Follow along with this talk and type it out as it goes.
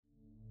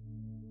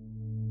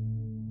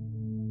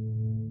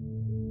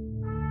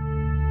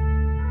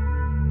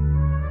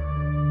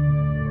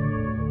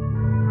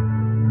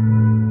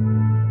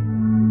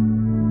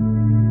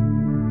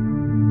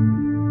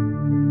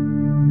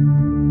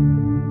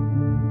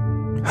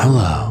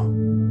Hello,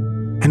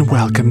 and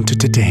welcome to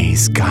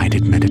today's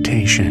guided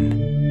meditation.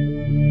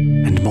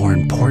 And more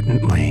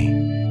importantly,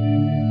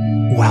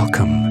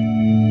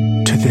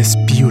 welcome to this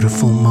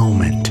beautiful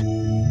moment,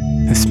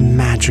 this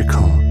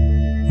magical,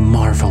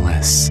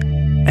 marvelous,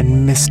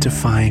 and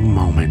mystifying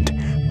moment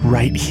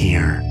right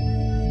here,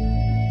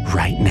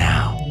 right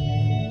now.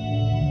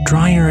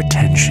 Draw your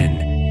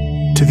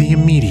attention to the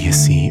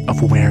immediacy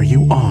of where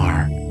you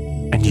are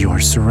and your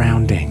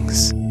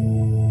surroundings.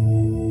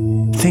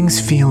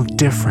 Things feel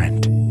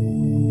different,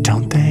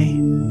 don't they?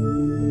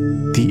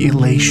 The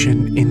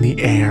elation in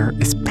the air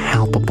is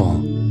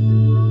palpable.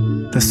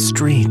 The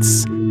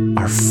streets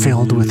are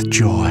filled with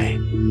joy.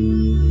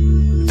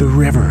 The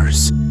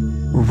rivers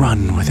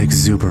run with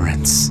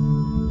exuberance.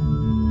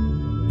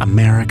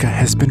 America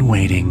has been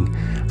waiting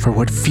for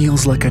what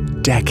feels like a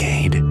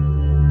decade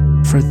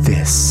for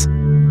this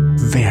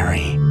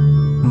very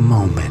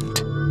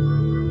moment.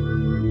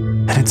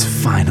 And it's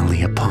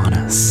finally upon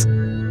us.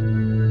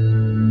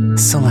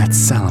 So let's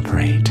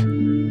celebrate.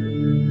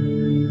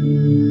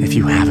 If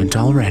you haven't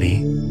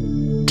already,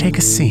 take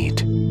a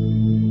seat,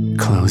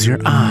 close your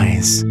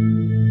eyes,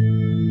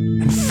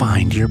 and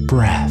find your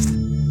breath.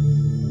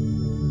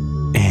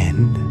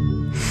 In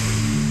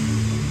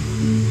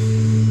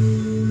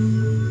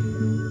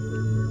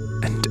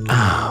and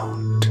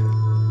out.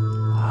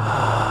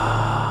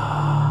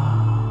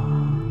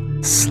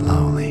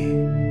 Slowly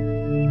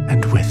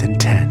and with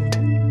intent.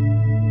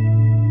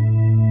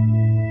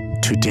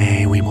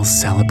 Today we will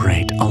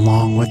celebrate,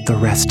 along with the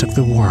rest of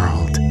the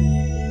world,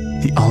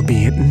 the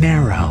albeit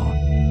narrow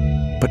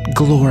but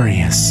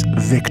glorious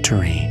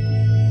victory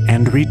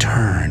and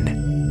return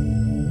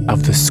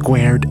of the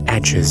squared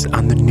edges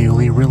on the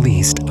newly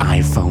released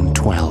iPhone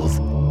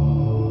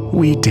 12.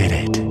 We did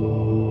it.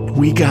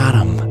 We got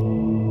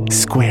them.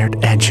 Squared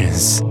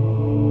edges.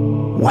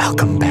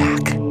 Welcome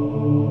back.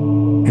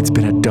 It's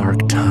been a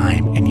dark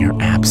time in your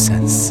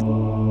absence.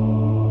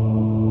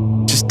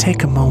 Just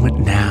take a moment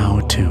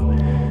now to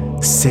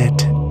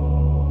sit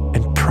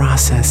and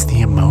process the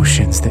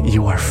emotions that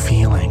you are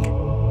feeling.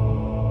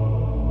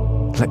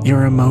 Let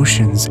your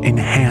emotions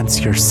enhance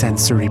your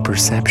sensory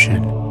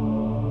perception.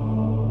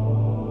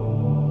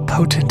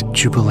 Potent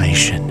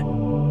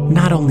jubilation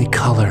not only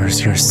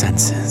colors your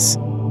senses,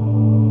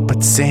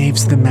 but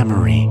saves the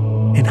memory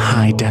in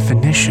high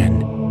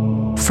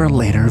definition for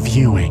later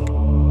viewing.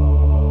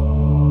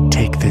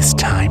 Take this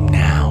time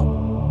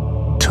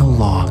now to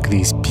log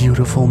these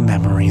beautiful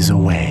memories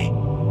away.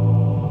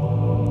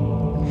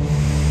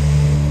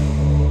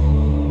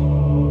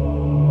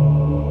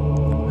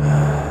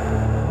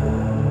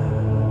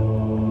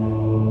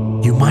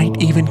 You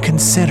might even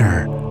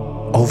consider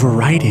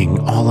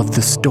overwriting all of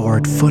the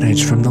stored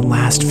footage from the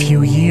last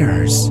few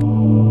years,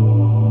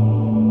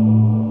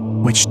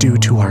 which, due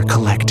to our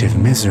collective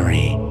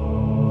misery,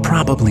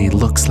 probably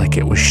looks like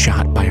it was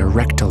shot by a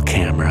rectal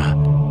camera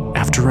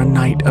after a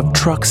night of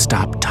truck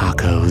stop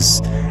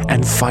tacos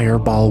and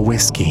Fireball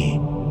whiskey,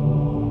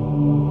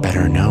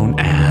 better known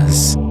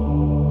as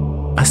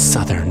a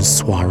Southern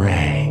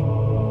soiree.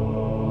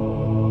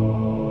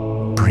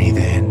 Breathe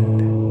in.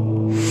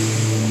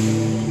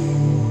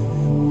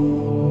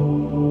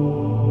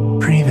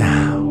 Breathe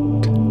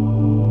out.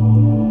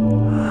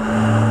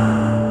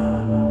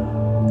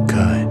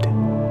 Good.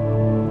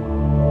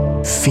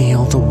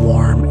 Feel the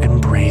warm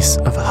embrace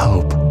of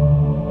hope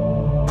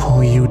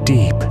pull you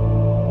deep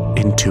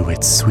into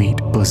its sweet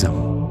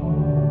bosom.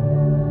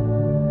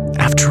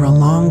 After a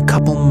long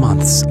couple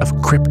months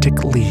of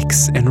cryptic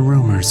leaks and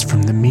rumors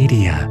from the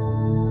media,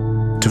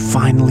 to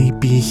finally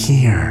be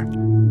here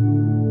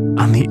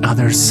on the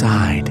other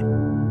side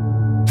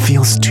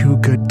feels too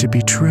good to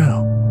be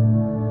true.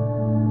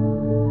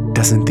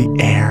 Doesn't the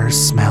air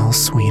smell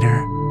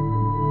sweeter?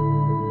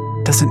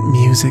 Doesn't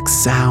music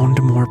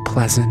sound more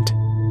pleasant?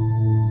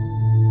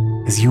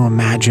 As you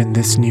imagine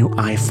this new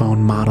iPhone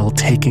model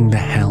taking the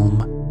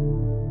helm,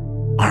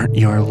 aren't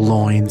your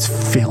loins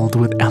filled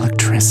with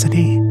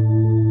electricity?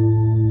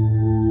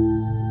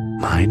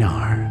 Mine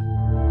are.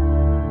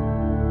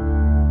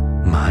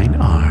 Mine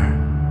are.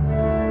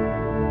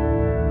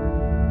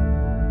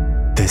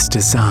 This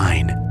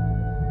design,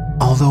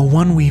 although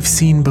one we've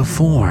seen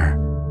before,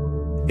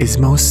 is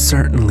most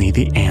certainly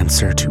the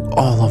answer to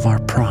all of our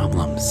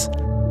problems.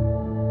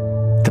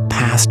 The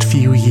past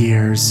few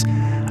years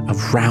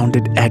of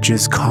rounded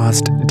edges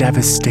caused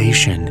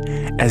devastation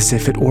as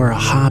if it were a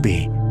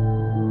hobby,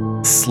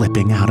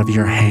 slipping out of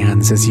your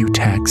hands as you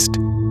text,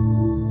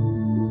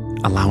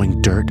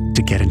 allowing dirt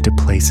to get into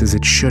places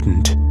it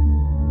shouldn't,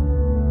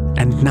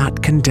 and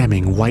not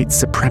condemning white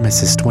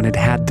supremacists when it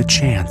had the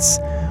chance,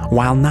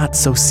 while not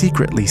so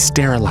secretly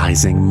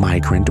sterilizing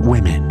migrant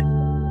women,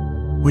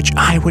 which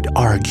I would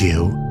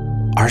argue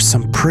are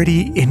some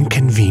pretty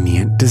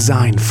inconvenient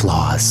design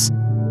flaws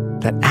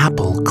that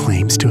Apple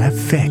claims to have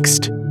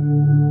fixed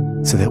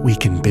so that we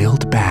can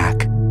build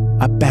back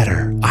a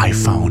better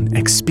iPhone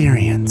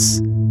experience.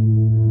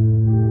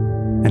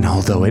 And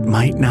although it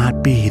might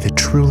not be the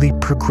truly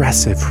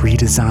progressive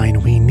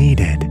redesign we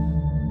needed,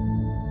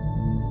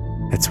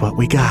 it's what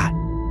we got.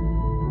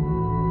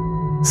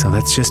 So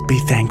let's just be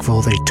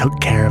thankful they took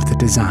care of the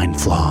design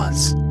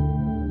flaws,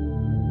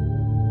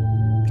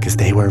 because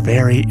they were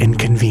very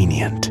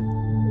inconvenient.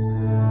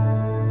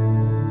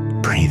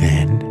 Breathe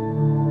in.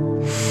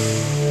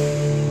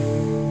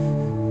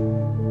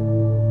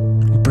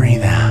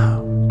 Breathe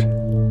out.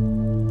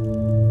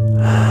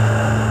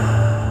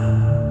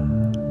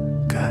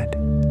 Good.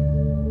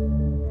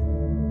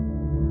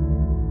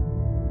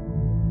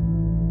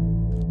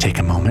 Take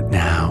a moment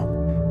now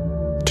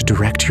to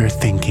direct your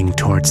thinking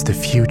towards the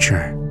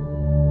future.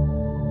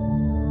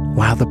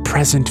 While the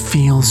present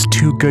feels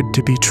too good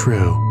to be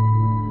true,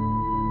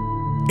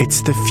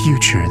 it's the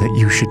future that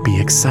you should be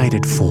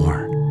excited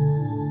for.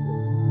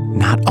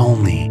 Not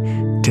only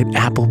did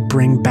Apple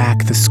bring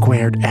back the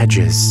squared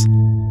edges,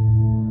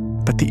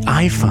 but the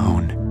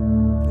iPhone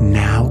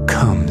now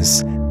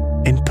comes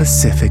in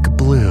Pacific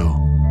Blue,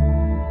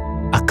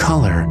 a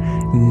color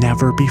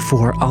never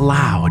before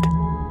allowed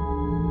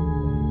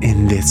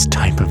in this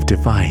type of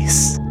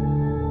device.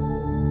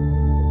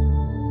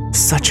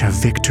 Such a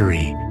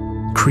victory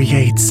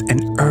creates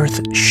an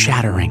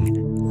earth-shattering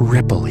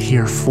ripple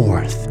here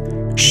forth,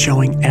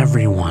 showing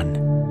everyone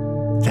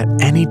that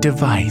any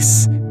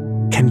device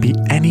can be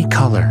any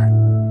color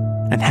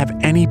and have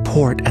any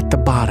port at the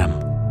bottom,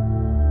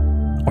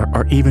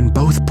 or even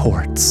both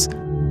ports,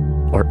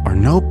 or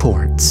no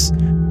ports,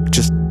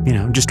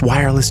 just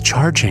wireless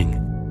charging,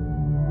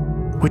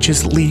 which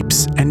is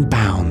leaps and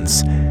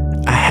bounds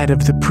ahead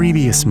of the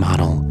previous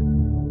model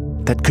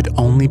that could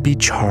only be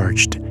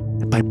charged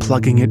by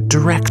plugging it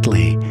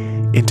directly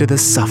into the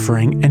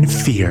suffering and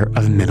fear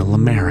of Middle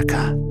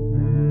America.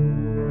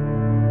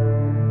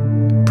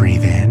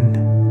 Breathe in,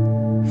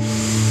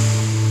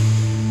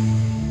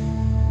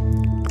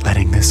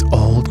 letting this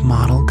old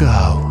model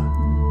go,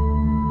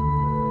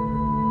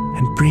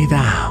 and breathe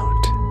out,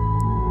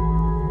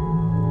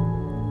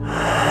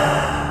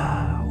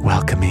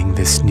 welcoming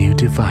this new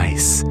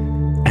device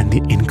and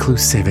the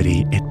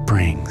inclusivity it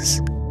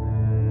brings.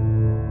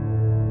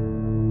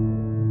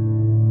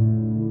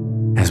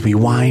 As we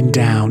wind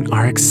down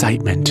our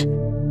excitement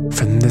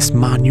from this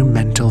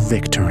monumental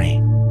victory,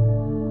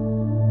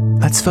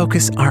 let's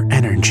focus our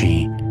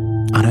energy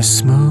on a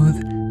smooth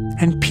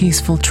and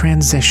peaceful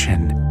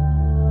transition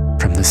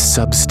from the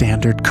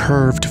substandard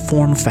curved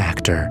form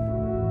factor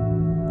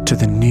to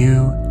the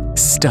new,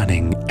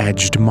 stunning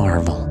edged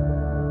marvel.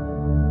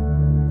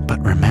 But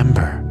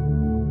remember,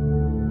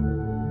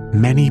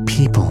 many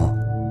people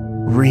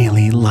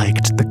really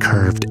liked the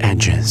curved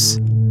edges.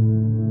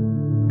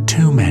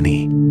 Too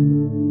many.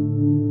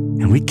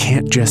 And we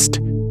can't just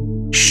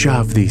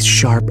shove these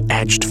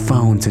sharp-edged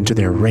phones into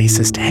their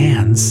racist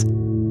hands.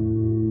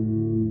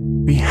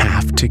 We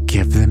have to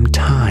give them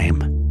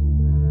time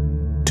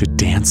to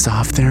dance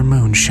off their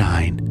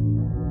moonshine,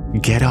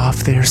 get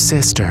off their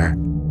sister,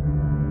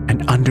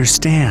 and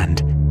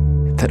understand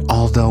that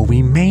although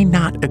we may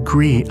not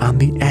agree on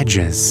the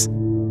edges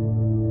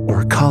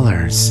or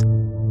colors,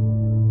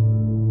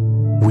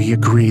 we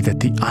agree that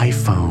the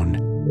iPhone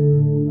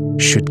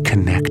should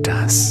connect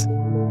us,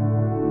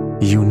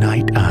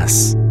 unite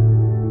us,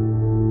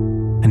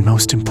 and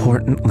most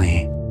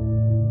importantly,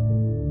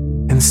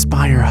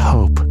 inspire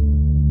hope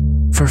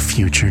for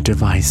future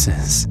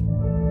devices.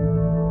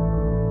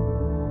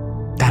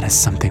 That is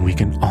something we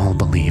can all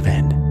believe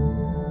in.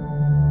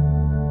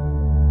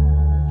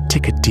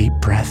 Take a deep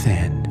breath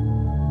in,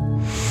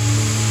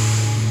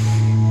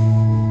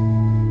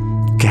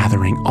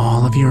 gathering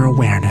all of your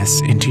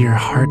awareness into your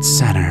heart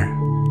center,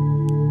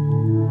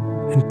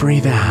 and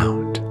breathe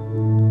out,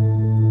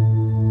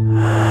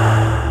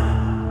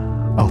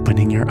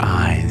 opening your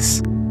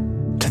eyes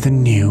to the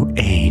new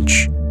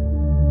age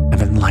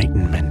of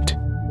enlightenment.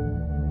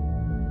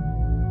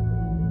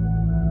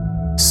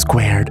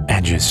 Squared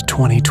Edges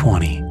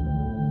 2020.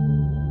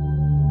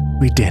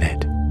 We did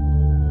it.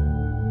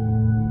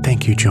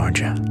 Thank you,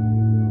 Georgia.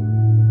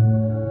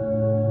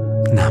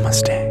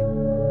 Namaste.